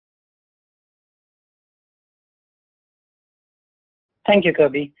Thank you,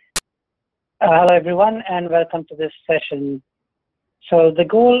 Kirby. Hello, everyone, and welcome to this session. So the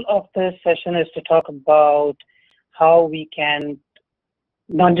goal of this session is to talk about how we can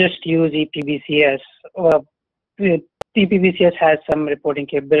not just use EPBCS. EPBCS has some reporting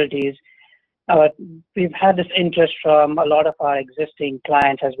capabilities. We've had this interest from a lot of our existing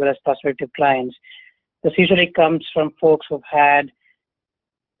clients as well as prospective clients. This usually comes from folks who've had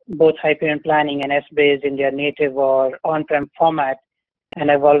both Hyperion Planning and Essbase in their native or on-prem format, and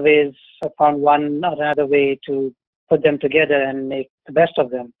I've always found one or another way to put them together and make the best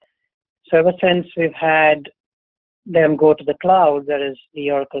of them. So ever since we've had them go to the cloud, that is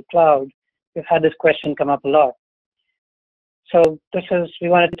the Oracle Cloud, we've had this question come up a lot. So we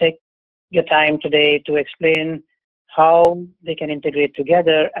want to take your time today to explain how they can integrate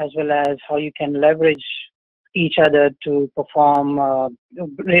together, as well as how you can leverage each other to perform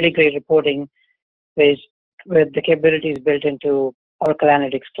really great reporting with the capabilities built into Oracle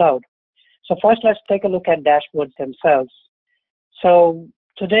Analytics Cloud. So first, let's take a look at dashboards themselves. So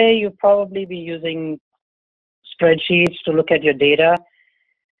today, you'll probably be using spreadsheets to look at your data.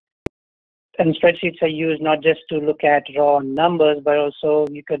 And spreadsheets are used not just to look at raw numbers, but also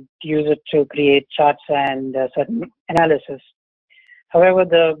you could use it to create charts and certain analysis. However,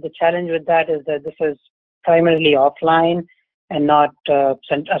 the challenge with that is that this is primarily offline and not a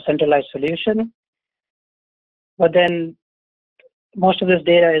centralized solution. But then most of this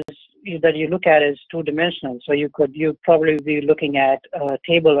data that you look at is two-dimensional. So you'd probably be looking at a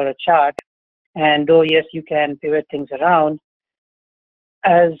table or a chart, and though yes, you can pivot things around,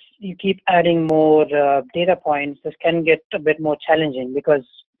 as you keep adding more data points, this can get a bit more challenging because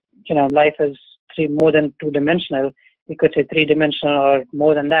life is more than two-dimensional. You could say three-dimensional or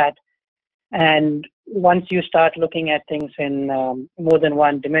more than that. And once you start looking at things in more than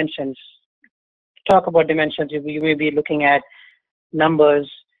one dimensions, talk about dimensions, you may be looking at numbers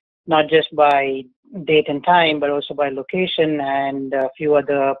not just by date and time, but also by location and a few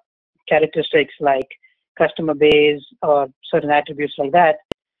other characteristics like customer base or certain attributes like that.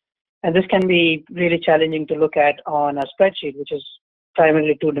 And this can be really challenging to look at on a spreadsheet, which is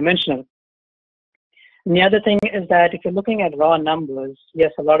primarily two-dimensional. And the other thing is that if you're looking at raw numbers,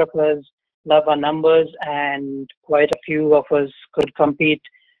 yes, a lot of us love our numbers, and quite a few of us could compete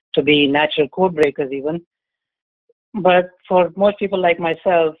to be natural code breakers even. But for most people like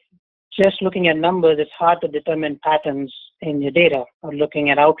myself, just looking at numbers, it's hard to determine patterns in your data or looking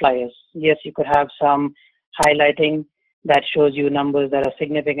at outliers. Yes, you could have some highlighting that shows you numbers that are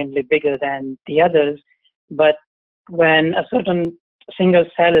significantly bigger than the others, but when a certain single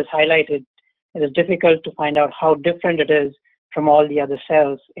cell is highlighted, it is difficult to find out how different it is from all the other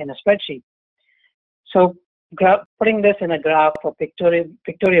cells in a spreadsheet. So putting this in a graph or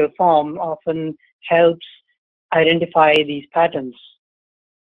pictorial form often helps identify these patterns.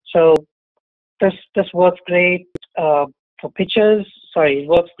 So this works great for pictures. Sorry, it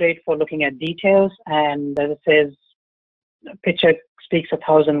works great for looking at details. And as it says, a picture speaks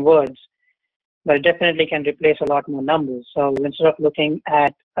 1,000 words, but it definitely can replace a lot more numbers. So instead of looking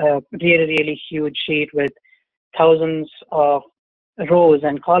at a really, really huge sheet with thousands of rows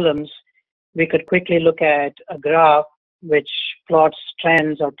and columns, we could quickly look at a graph which plots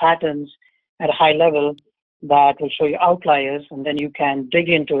trends or patterns at a high level that will show you outliers, and then you can dig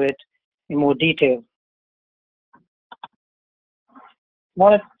into it in more detail. I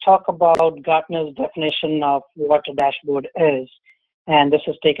want to talk about Gartner's definition of what a dashboard is, and this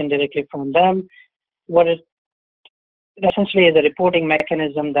is taken directly from them. What it essentially is a reporting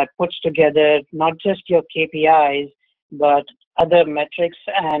mechanism that puts together not just your KPIs, but other metrics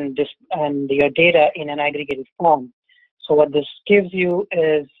and your data in an aggregated form. So what this gives you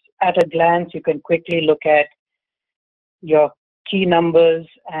is, at a glance, you can quickly look at your key numbers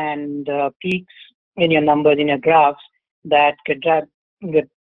and peaks in your numbers in your graphs that could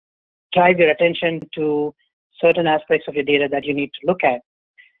drive your attention to certain aspects of your data that you need to look at.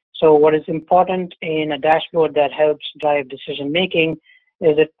 So what is important in a dashboard that helps drive decision making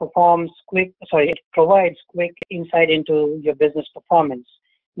is it provides quick insight into your business performance,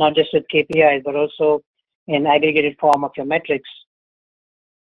 not just with KPIs, but also in aggregated form of your metrics